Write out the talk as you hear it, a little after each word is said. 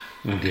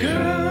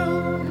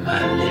Girl,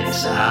 my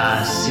lips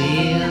are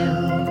sealed.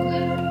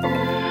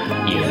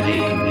 You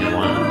make me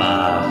wanna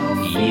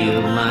barf.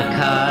 Yield my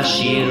car,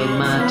 shield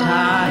my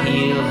tie,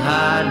 heel,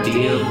 high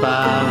deal,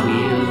 bar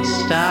wheel,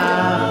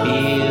 stop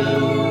you.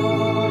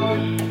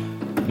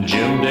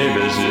 Jim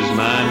Davis is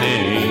my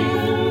name.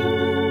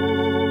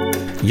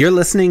 You're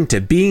listening to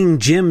Being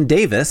Jim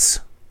Davis,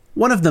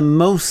 one of the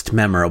most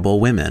memorable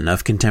women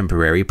of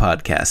contemporary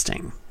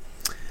podcasting.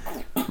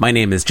 My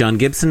name is John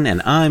Gibson,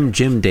 and I'm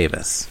Jim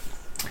Davis.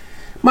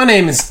 My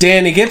name is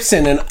Danny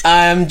Gibson, and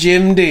I'm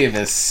Jim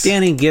Davis.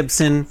 Danny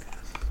Gibson,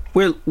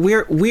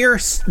 we're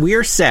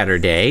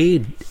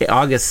Saturday,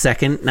 August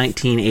 2nd,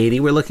 1980.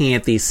 We're looking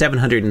at the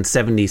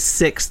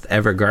 776th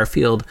ever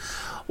Garfield.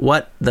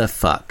 What the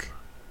fuck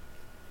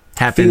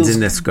happens Feels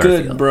in this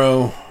Garfield? Good,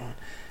 bro.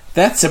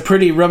 That's a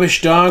pretty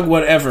rubbish dog,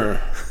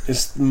 whatever.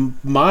 Is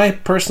my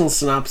personal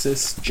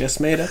synopsis, just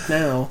made up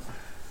now,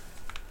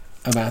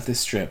 about this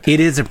strip. It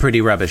is a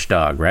pretty rubbish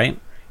dog, right?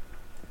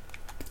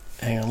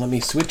 Hang on, let me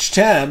switch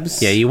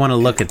tabs. Yeah, you want to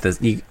look at the...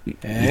 You're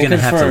going to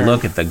have to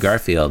look at the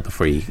Garfield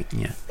before you...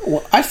 Yeah.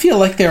 Well, I feel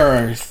like there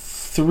are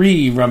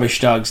 3 rubbish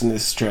dogs in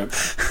this strip.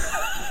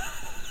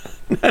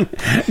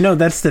 No,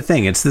 that's the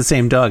thing. It's the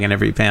same dog in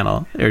every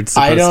panel. Or it's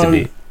supposed to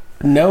be. I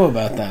don't know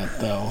about that,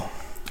 though.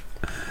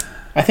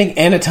 I think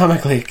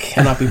anatomically it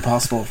cannot be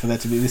possible for that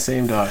to be the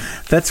same dog.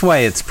 That's why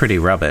it's pretty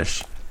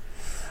rubbish.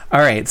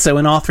 All right, so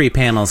in all 3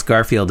 panels,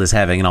 Garfield is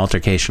having an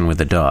altercation with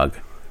a dog.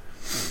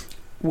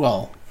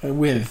 Well,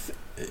 with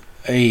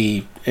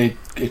a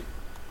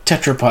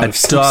tetrapod of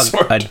some dog,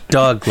 sort. a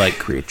dog-like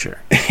creature.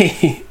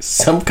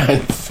 Some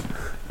kind of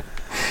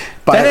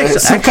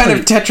kind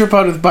of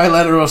tetrapod with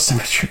bilateral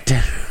symmetry.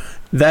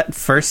 That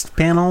first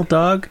panel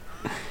dog,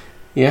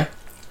 Yeah.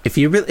 if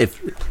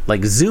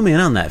zoom in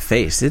on that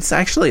face, it's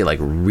actually like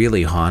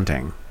really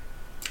haunting.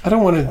 I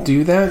don't want to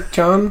do that,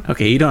 John.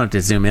 Okay, you don't have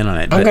to zoom in on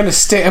it. I'm going to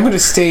stay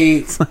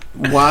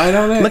wide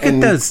on it. Look at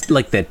those,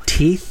 like the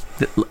teeth.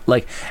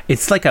 Like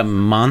it's like a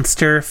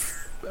monster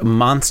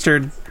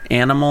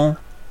animal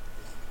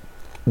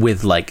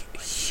with like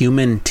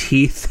human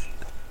teeth.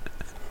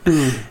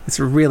 It's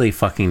really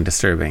fucking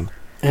disturbing.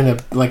 And a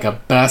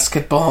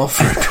basketball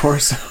for a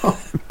torso.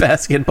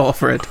 Basketball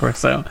for a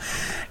torso.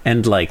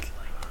 And like,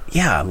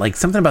 yeah, like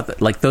something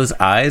about like those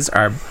eyes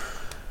are,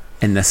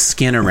 and the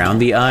skin around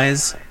the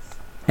eyes,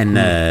 and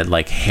the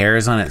like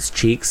hairs on its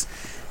cheeks.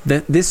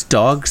 This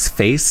dog's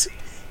face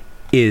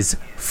is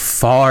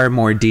far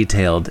more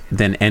detailed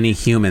than any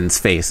human's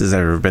face has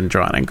ever been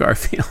drawn in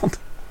Garfield.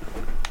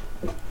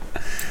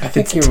 I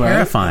think it's you're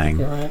terrifying.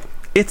 Right. You're right.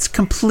 It's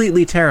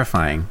completely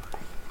terrifying.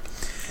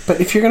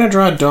 But if you're going to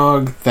draw a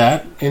dog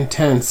that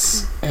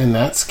intense and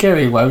that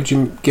scary, why would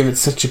you give it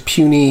such a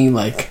puny,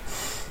 like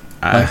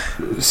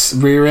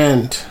rear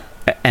end?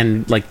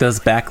 And like those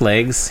back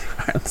legs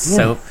are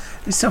they're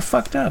so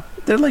fucked up.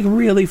 They're like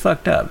really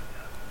fucked up.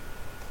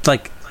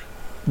 Like,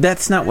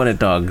 that's not what a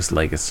dog's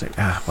leg is.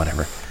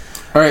 Whatever.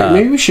 All right,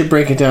 maybe we should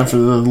break it down for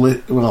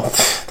the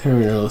there are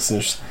no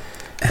listeners.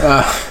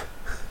 I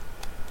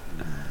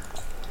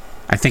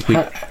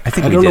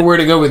don't know where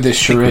to go with this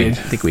charade. I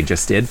think we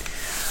just did.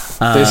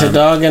 There's a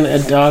dog and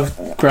a dog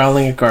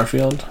growling at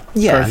Garfield.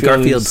 Yeah,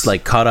 Garfield's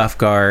like caught off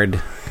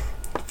guard.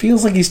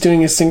 Feels like he's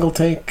doing a single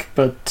take,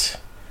 but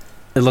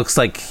it looks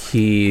like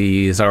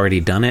he's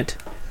already done it.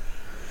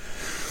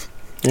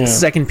 Yeah.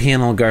 Second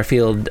panel,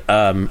 Garfield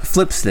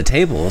flips the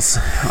tables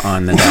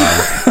on the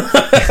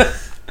dog.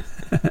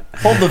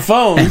 Hold the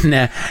phone.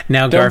 And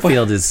now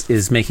Garfield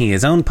is making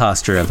his own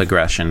posture of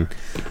aggression.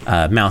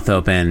 Mouth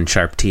open,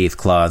 sharp teeth,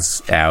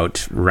 claws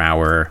out,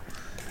 rower.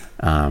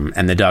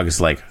 And the dog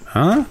is like,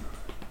 huh?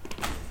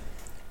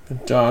 The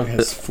dog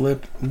has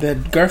flipped...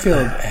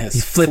 Garfield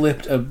has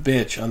flipped a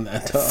bitch on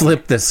that dog.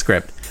 Flipped the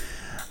script.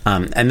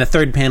 And the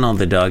third panel,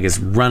 the dog is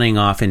running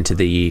off into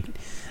the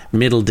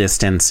middle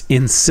distance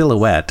in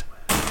silhouette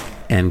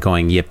and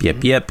going yip,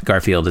 yip, yip.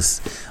 Garfield is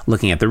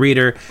looking at the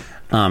reader.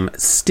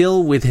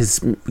 Still with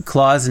his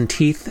claws and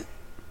teeth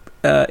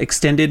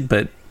extended,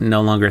 but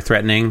no longer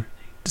threatening,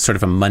 sort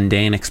of a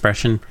mundane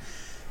expression,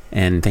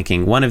 and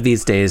thinking, one of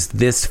these days,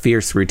 this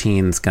fierce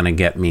routine's gonna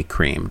get me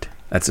creamed.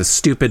 That's a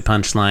stupid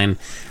punchline.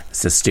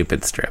 It's a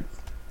stupid strip.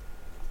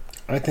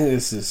 I think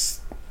this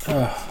is...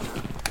 the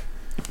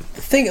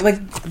thing, like,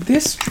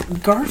 this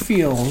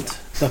Garfield,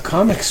 the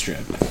comic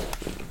strip,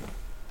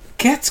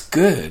 gets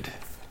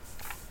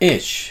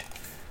good-ish.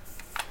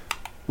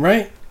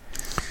 Right?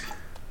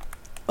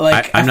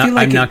 Like, I'm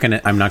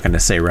not gonna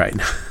say right.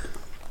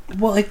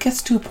 Well, it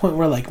gets to a point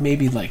where like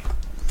maybe like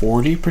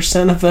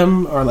 40% of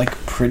them are like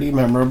pretty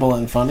memorable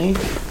and funny.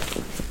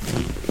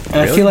 And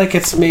really? I feel like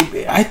it's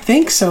maybe... I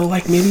think so.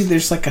 Like maybe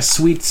there's like a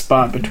sweet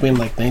spot between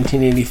like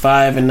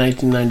 1985 and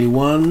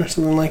 1991 or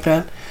something like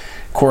that,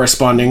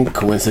 corresponding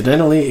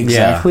coincidentally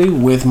exactly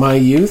with my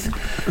youth.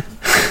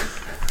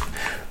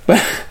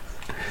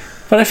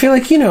 But I feel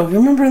like,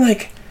 remember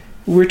like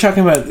we were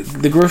talking about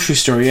the grocery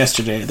store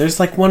yesterday. There's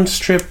like one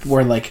strip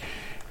where like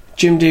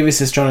Jim Davis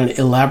has drawn an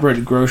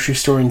elaborate grocery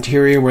store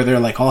interior where they're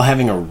like all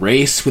having a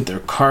race with their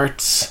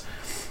carts,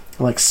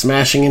 like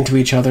smashing into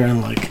each other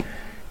and like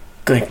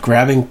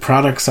grabbing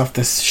products off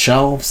the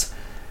shelves.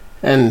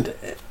 And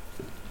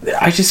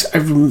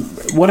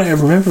what I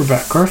remember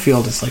about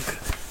Garfield is like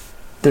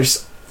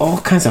there's all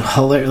kinds of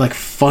hilarious, like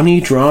funny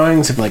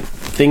drawings of like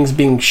things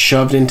being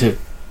shoved into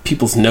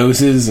people's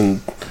noses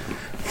and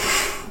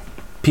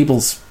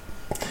people's,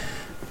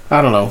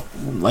 I don't know,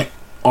 like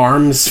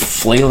arms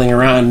flailing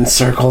around in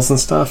circles and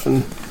stuff.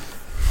 And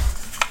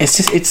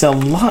it's a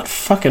lot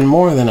fucking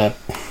more than a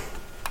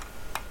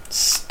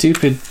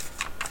stupid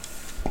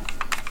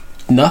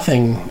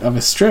nothing of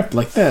a strip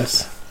like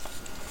this.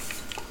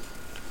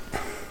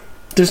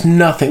 There's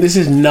nothing.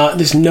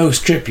 There's no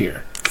strip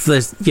here. So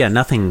there's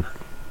nothing.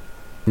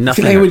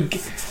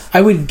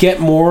 I would get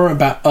more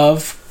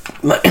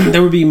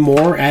there would be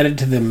more added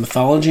to the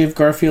mythology of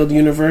Garfield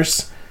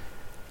universe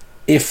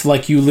if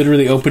like you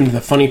literally opened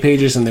the funny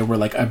pages and there were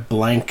like a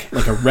blank,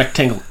 like a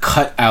rectangle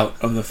cut out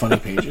of the funny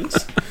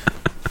pages.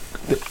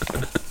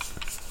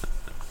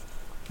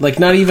 Like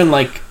not even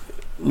like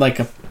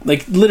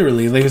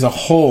literally there's a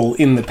hole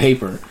in the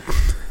paper.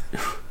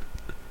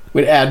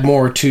 Would add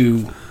more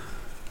to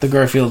the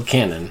Garfield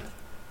canon.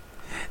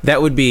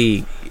 That would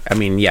be, I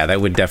mean, yeah, that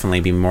would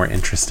definitely be more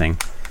interesting.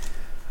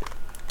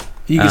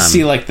 You can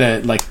see like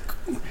the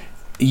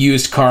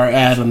used car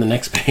ad on the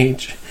next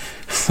page.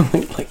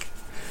 Something like.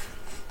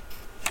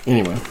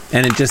 Anyway.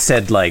 And it just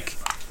said like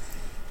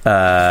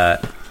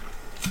Absent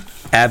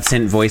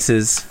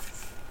Voices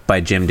by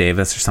Jim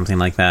Davis or something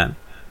like that.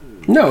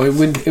 No,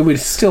 it would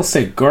still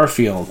say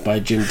Garfield by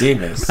Jim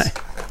Davis. Right.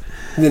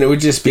 Then it would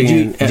just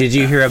be. Did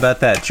you hear about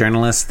that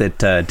journalist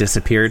that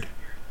disappeared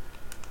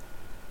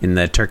in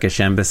the Turkish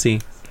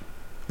embassy,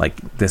 like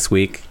this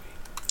week?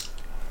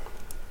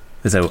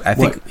 So I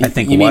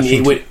think you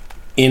Washington. Mean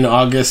in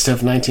August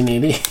of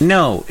 1980?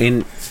 No,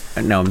 I'm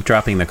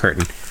dropping the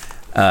curtain.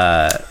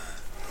 I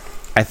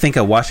think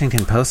a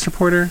Washington Post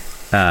reporter.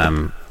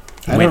 I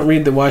don't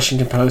read the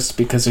Washington Post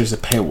because there's a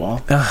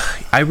paywall.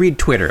 I read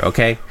Twitter.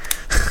 Okay.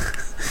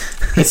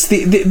 It's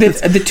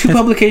the two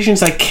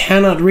publications I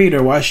cannot read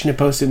are Washington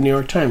Post and New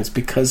York Times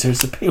because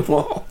there's a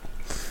paywall.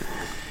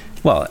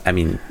 Well, I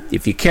mean,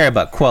 if you care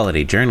about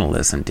quality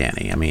journalism,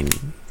 Danny, I mean...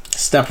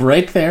 Stop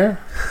right there.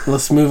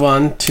 Let's move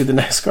on to the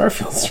next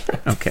Garfield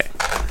strip. Okay.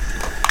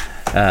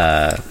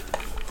 I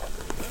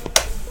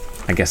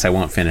guess I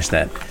won't finish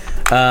that.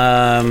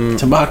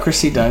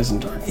 Democracy dies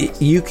in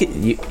darkness.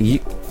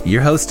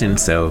 You're hosting,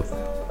 so...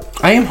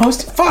 I am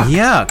hosting? Fuck!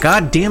 Yeah,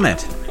 god damn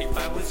it.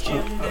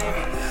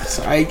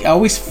 So it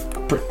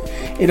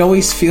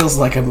always feels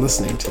like I'm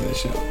listening to the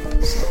show.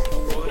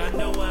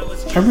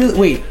 So.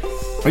 Wait,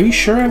 are you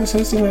sure I was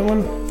hosting that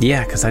one?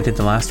 Yeah, because I did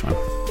the last one.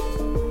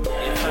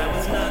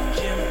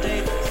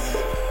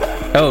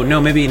 Oh,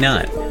 no, maybe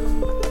not.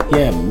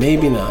 Yeah,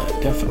 maybe not.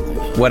 Definitely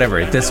not.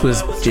 Whatever. This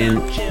was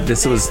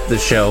the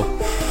show.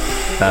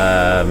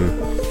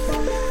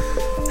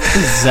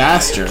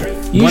 Disaster.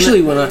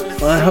 Usually when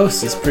I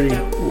host, it's pretty...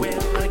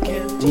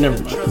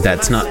 Never mind.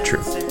 That's not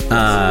true.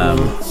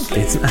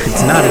 It's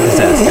not a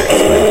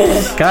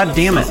disaster. God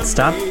damn it.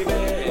 Stop.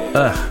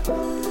 Ugh.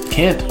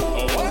 Can't.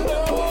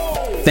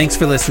 Thanks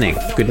for listening.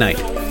 Good night.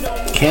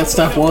 Can't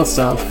stop, won't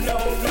stop.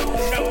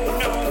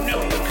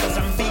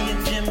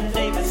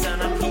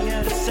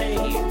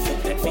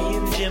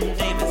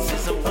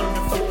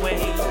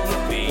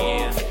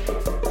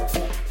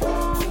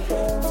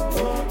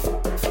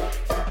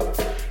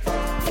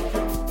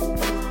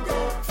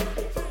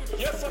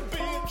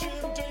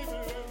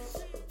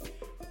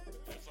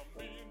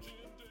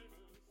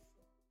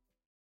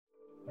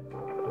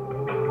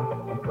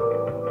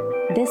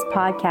 This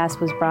podcast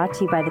was brought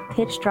to you by the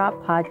Pitch Drop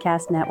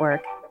Podcast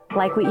Network.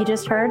 Like what you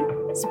just heard?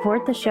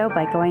 Support the show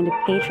by going to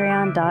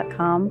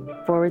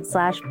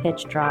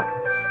patreon.com/Pitch Drop.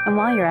 And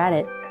while you're at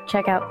it,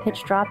 check out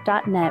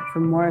pitchdrop.net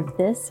for more of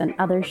this and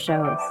other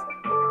shows.